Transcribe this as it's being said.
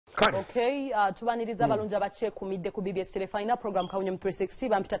Okay, tubaniriza abalungi abakyekuumidde ku BBS Telefina program Kawunyam 360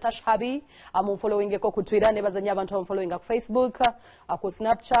 bampita Tash Habi amunfollowingeko ku Twitter ne bazanya abantu amunfollowinga ku Facebook ku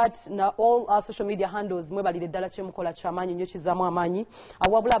Snapchat na all social media handles mwebalire ddala kyemukola ky'amaanyi nnyo kizaamu amaanyi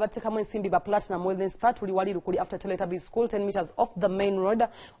wabula abateekamu ensimbi ba Platinum Wellness Spa tuli wali lukuli after Teletabi School 10 meters off the main road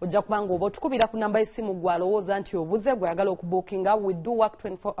ojja kubanga oba otukubira ku namba y'essimu gw'alowooza nti obuze gw'ayagala okubookinga. We do work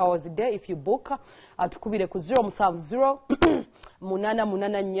 24 hours a day if you book atukubire ku 070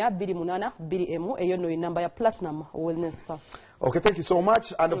 884 eyo no number ya Platinum Wellness Spa. Okay, thank you so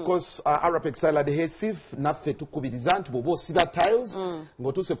much. And of course, Arabic style adhesive, naffe tukubiriza nti bw'oba osiba tiles,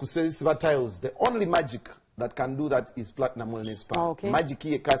 ng'otuuse ku siba tiles, the only magic that can do that is Platinum Wellness Spa. Okay. Magic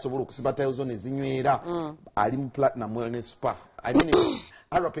yekka asobola okusiba tiles zo ne zinywera ali mu Platinum Wellness Spa. I mean,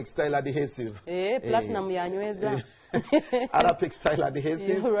 Arabic style adhesive. Platinum yanyweza. Arabic style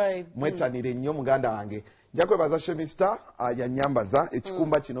adhesive. Right. Mwetanire nnyo muganda wange. Njakwebaza Shemista yanyambaza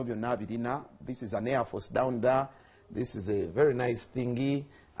ekikumba kino byonna birina. This is an Air Force down there. This is a very nice thingy.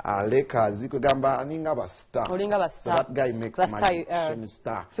 Lekazi kwegamba ninga ba star. Olinga ba star. So that guy makes magic.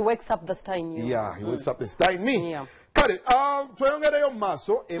 Shemista. He wakes up the star in you. Yeah, he wakes up the star in me. Yeah. Kale, tweyongereyo mu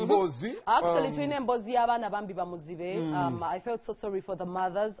maaso emboozi. Actually, tulina emboozi y'abaana bambi bamuzibe. I felt so sorry for the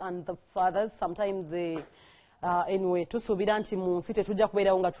mothers and the fathers. Sometimes anyway, tusuubira nti mu nsi tetujja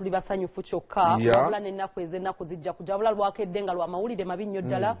kubeerawo nga tuli basanyufu kyokka. Wabula n'ennaku ez'ennaku zijja kujja. Wabula lwakedde nga lwa mawulire mabi nnyo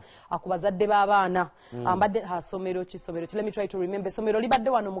ddala ku bazadde b'abaana. Mbadde somero ki somero ki. Let me try to remember. Somero libadde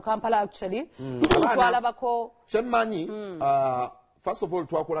wano mu Kampala actually. Twalabako. Kyemmanyi, first of all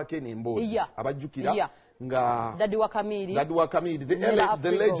twakolako eno emboozi. Abajjukira. Nga Daddy wa Kamiri,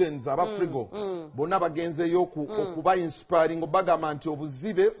 the legends abafrigo bonna bagenzeyo okuba inspiring obagamba nti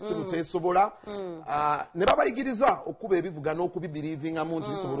obuzibe si buteesobola ne babayigiriza okuba ebivuga n'okubibirivingamu nti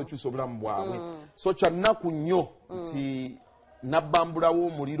bisobola okyusa obulamu bwabwe. So kyannaku nnyo nti nabbambulawo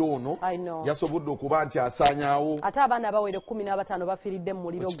omuliro ono yasobodde okuba nti asaanyaawo ate abaana abawere 15 bafiiridde mu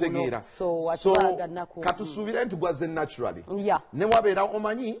muliro guno. So katusuubire nti gwaze naturally ne wabeera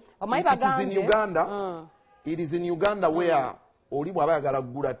omanyi it is in Uganda. It is in Uganda where oli bw'aba ayagala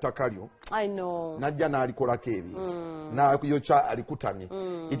kugula ttaka lyo najja n'alikolako ebintu n'ayokya alikutamye.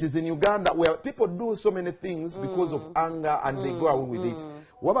 It is in Uganda where people do so many things because of anger and they go away with it.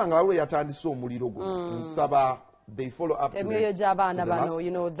 Wabanga waliwo yatandise omuliro guno nsaba they follow up to emyoyo gy'abaana bano,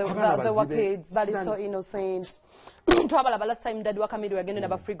 you know, the kids bali so innocent. Twabalaba last time Daddy wa Kamiri yagenda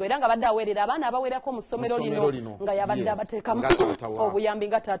n'abafrigo era nga badde aweerera abaana abawerako mu ssomero lino nga yabadde abateekamu obuyambi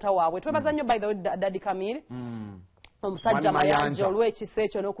nga taata waabwe. Twebaza nnyo by the way Daddy Kamiri. Omusajja mayanja olw'ekisa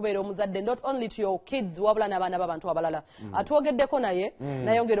ekyo n'okubeera omuzadde not only to your kids wabula n'abaana b'abantu abalala. Atwogeddeko naye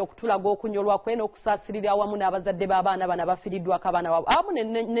nayongera okutulaga okunyolwa kwe n'okusaasirira awamu n'abazadde b'abaana bano abafiiriddwako abaana waabwe awamu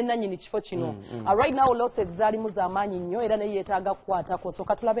ne nannyini kifo kino. Right now losses zaalimu z'amaanyi nnyo era ne yeetaaga kukwatako. So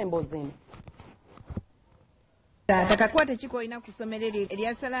katulabe emboozi eno. Takakwata kikoyina ku ssomero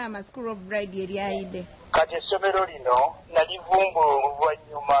erya Salama School of Bride eryayidde. Kati essomero lino nalivumbula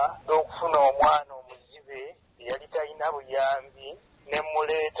oluvannyuma lw'okufuna omwana omuzibe eyali talina buyambi ne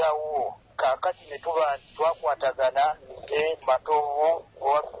muleetawo. Kaakati ne tuba twakwatagana nze Matovu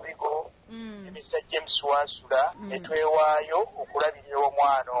owa Frigo Mr. James Wansula ne twewaayo okulabirira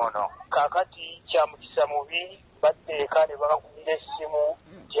omwana ono. Kaakati kya mukisa mubi batteeka ne bakubira essimu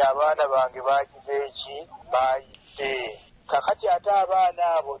nti abaana bange baagize eki baayidde. Kakati ate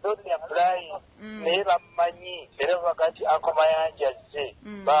abaana abo don't apply naye bamumanyi era baga nti akomayanja azze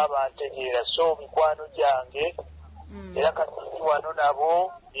baba bantegeera. So mikwano gyange era kasiti wano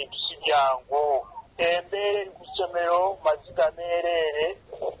nabo bintu si byangu. Embeera eri ku ssomero maziga meereere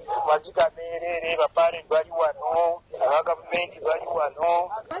bapaale bali wano abagavumenti bali wano.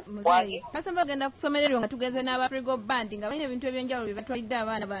 Basamba bagenda ku ssomero eryo nga tugenze n'abafrigo band nga balina ebintu ebyenjawulo bye batwalidde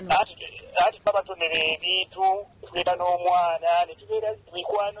abaana bano. Ati babatonera ebintu tuleeta n'omwana ne tubeera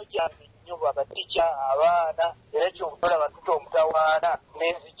mikwano gyange nnyo abatica abaana era kyobutolaba tuta omutawaana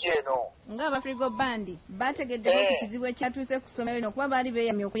n'enzigi eno. Ng'abafrigo bandi bategeddeko ku kizibu ekyatuuse ku ssomero lino kuba baali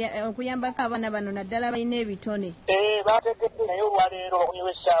beeyamye okuyambako abaana bano naddala balina ebitone. Bategedde naye olwaleero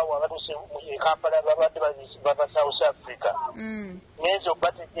bakunyiwa essaawa batuuse e Kampala babadde bava South Africa. Ngenze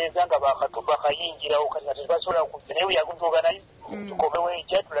okubategeeza nga bakayingirawo kati nga tebasobola kuffe naye yakutuoganayiza tukomewo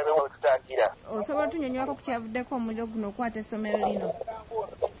enkya tulabe we tutangira. Osobola otunyonywako ku kyavuddeko omuliro guno okwata essomero lino?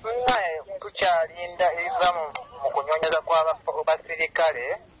 Tukyalinda ebiva mu kunyonyeza kw'abasirikale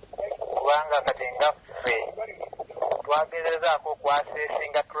kubanga kati nga ffe twagezezaako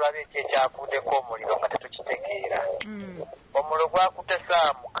okwaseesinga tulabe ki ekyavuddeko omuliro nga tetukitegeera. Omuliro gwakutte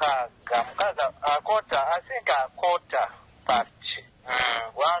essaawa 6 akota past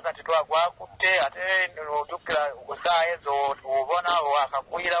Wanga tetwagwakutte ate ojjukira kusaawa ezo tubona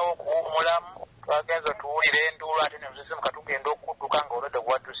wakakwirawo kuwumulamu twagenza tuwulira enduulu ate ne musisimuka tugenda okudduka ng'olwadde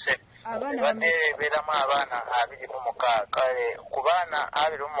gwadduse ebeeramu abaana 26 kale ku baana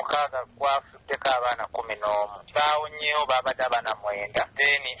 26 kwafuddeko abaana 11 baawonyeewo baabadde abaana 9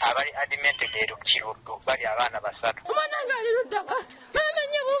 then abali admitted kiruddu bali abaana 3 omwana nga ali luddaka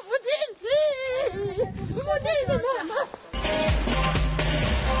bamenye buvutizi mama.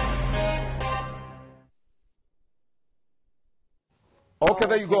 Okay,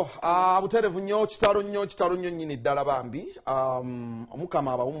 there you go. Buterevu nnyo kitalo nnyo nnyini ddala bambi.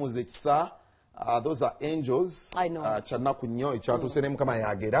 Omukama abawumuze kisa. Those are angels. Kyannaku nnyo ekyatuuse ne Mukama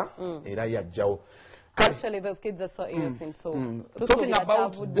yagera era yajjawo. Actually, those kids are so innocent. So talking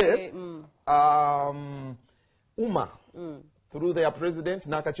about death, UMA through their president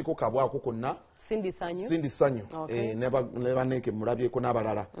n'akakiiko kabwako konna Cindy Sanyu ne baneke mulabyeko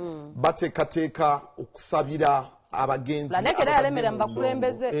n'abalala bateekateeka okusabira abagenzi lanekera yalemera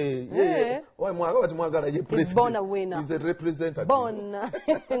mbakulembeze mwagala ye president is a representative bonna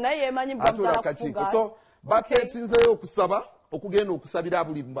naye emanyi akakiiko so bakeetinzeyo okusaba okugenda okusabira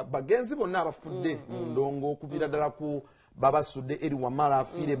buli bagenzi bonna abafudde mu ndongo okuviira ddala ku babasudde eri wamala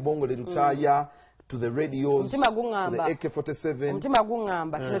afiire Bongole Lutaaya to the radios, to the AK-47. Omutima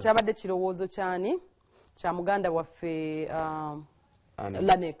guŋŋamba kino kyabadde kirowoozo kyani kya muganda waffe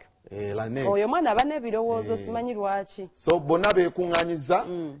Lanek. Oyo mwana aba n'ebirowoozo simanyi lwaki. So bonna beekuŋŋaanyiza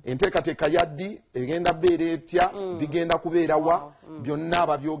enteekateeka yaddi egenda beera etya bigenda kubeera wa byonna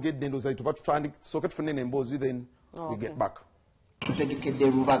ababyogedde ndowooza tuba tusooke tufune n'emboozi then we get back. Tutegekedde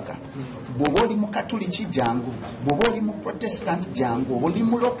Lubaga bw'oba oli mu Katuliki jangu bw'oba oli mu Protestant jangu oba oli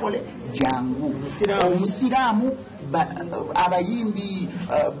mu Lokole jangu omusiraamu abayimbi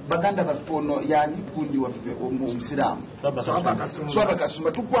baganda baffe ono yani gundi waffe omusiraamu Swaba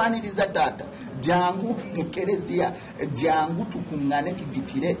Kasumba tukwaniriza taata jangu mu Kereziya jangu tukuŋŋane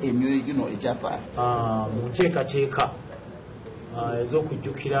tujjukire emyoyo gino egyafaayo mu nteekateeka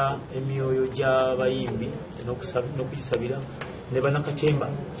ez'okujjukira emyoyo gy'abayimbi n'okuyisabira ne bannakatemba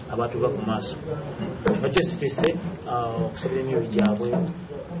abatuuka ku maaso bakyesitese okusabira emyoyo gyabwe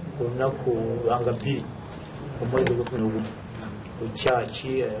ku lunaku lwanga 2 omwezi ogw'okumi ku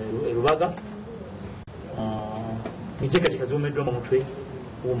kyaki Lubaga enteekateeka ziwomeddwa mu mutwe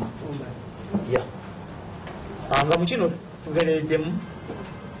UMA nga mu kino tugereddemu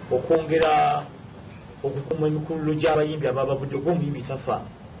okwongera okukuuma emikululo gy'abayimbi ababavudde gw'omuyimbi tafa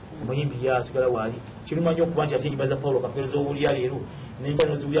omuyimbi yasigala waali kirumanyi okuba nti ate enyimba za Paulo Kapero z'owulira leero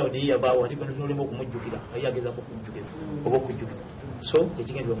n'enjano ziwulira naye yabaawo ate gano tunolemu okumujjukira naye yagezaako okujjukira oba okujjukiza so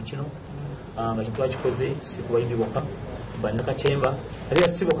tekigendera mu kino nga kitwakikoze si ku bayimbi bokka bannakatemba ate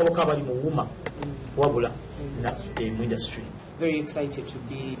si bokka bokka abali mu UMA wabula mu industry. Very excited to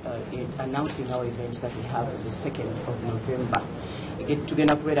be announcing our event that we have on the 2nd of November.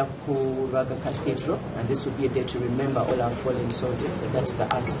 Tugenda kubeera ku Lubaga Cathedral, and this will be a day to remember all our fallen soldiers, and that is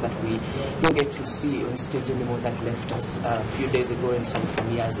the artists that we don't get to see on stage anymore that left us a few days ago and some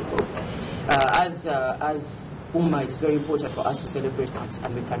years ago. As UMA, it's very important for us to celebrate art,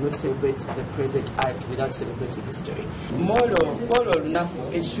 and we cannot celebrate the present art without celebrating history.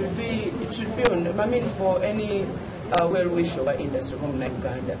 It should be on, I mean, for any well-wisher industry from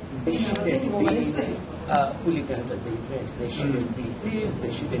Uganda. There shouldn't be hooligans at the event. There shouldn't be thieves.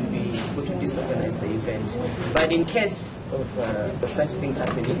 There shouldn't be people to disorganize the event. But in case of such things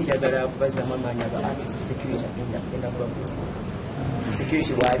happening, artist security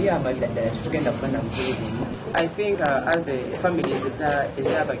I think as the families yes,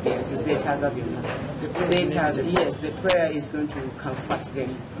 the prayer is going to comfort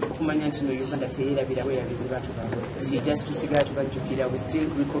them. Just to we still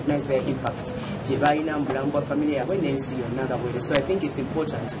recognize their impact. So I think it's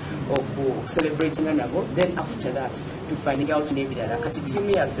important of celebrating another. Then after that, to finding out maybe that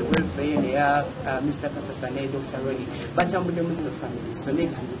Mr. Kasasane, Dr. Rolly, but I'm the family. So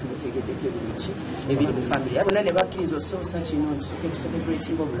maybe we the family. Also such to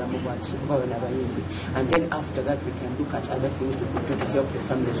celebrating and then after that we can look at other things to help the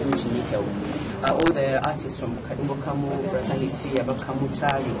families which need help. All the artists from Kadumbokamu, Fraternity,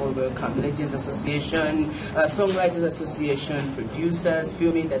 Abakamuta, you all welcome. Legends Association, Songwriters Association, producers,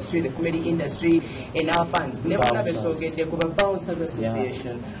 film industry, the comedy industry, and our fans. Never get the Bouncers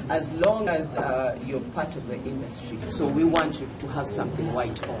Association, as long as you're part of the industry. So we want you to have something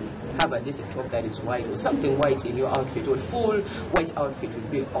white on. Have at least a top that is white or something white in your outfit, or full white outfit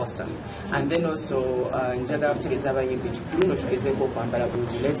would be awesome. And then also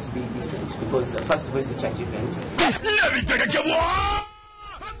let's be decent, because first of all it's a church event.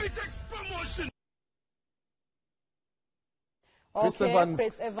 Chris Evans,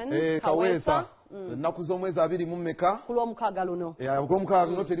 Kaweesa, ennaku z'omwezi 2 mu mmeka ku lw'omukaaga luno.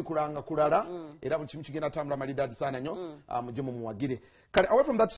 Olw'omukaaga luno teri kulanga kulala, era buli kimu kigenda tambula malidaadi saana nnyo, mujje mumuwagire. Kale, away from that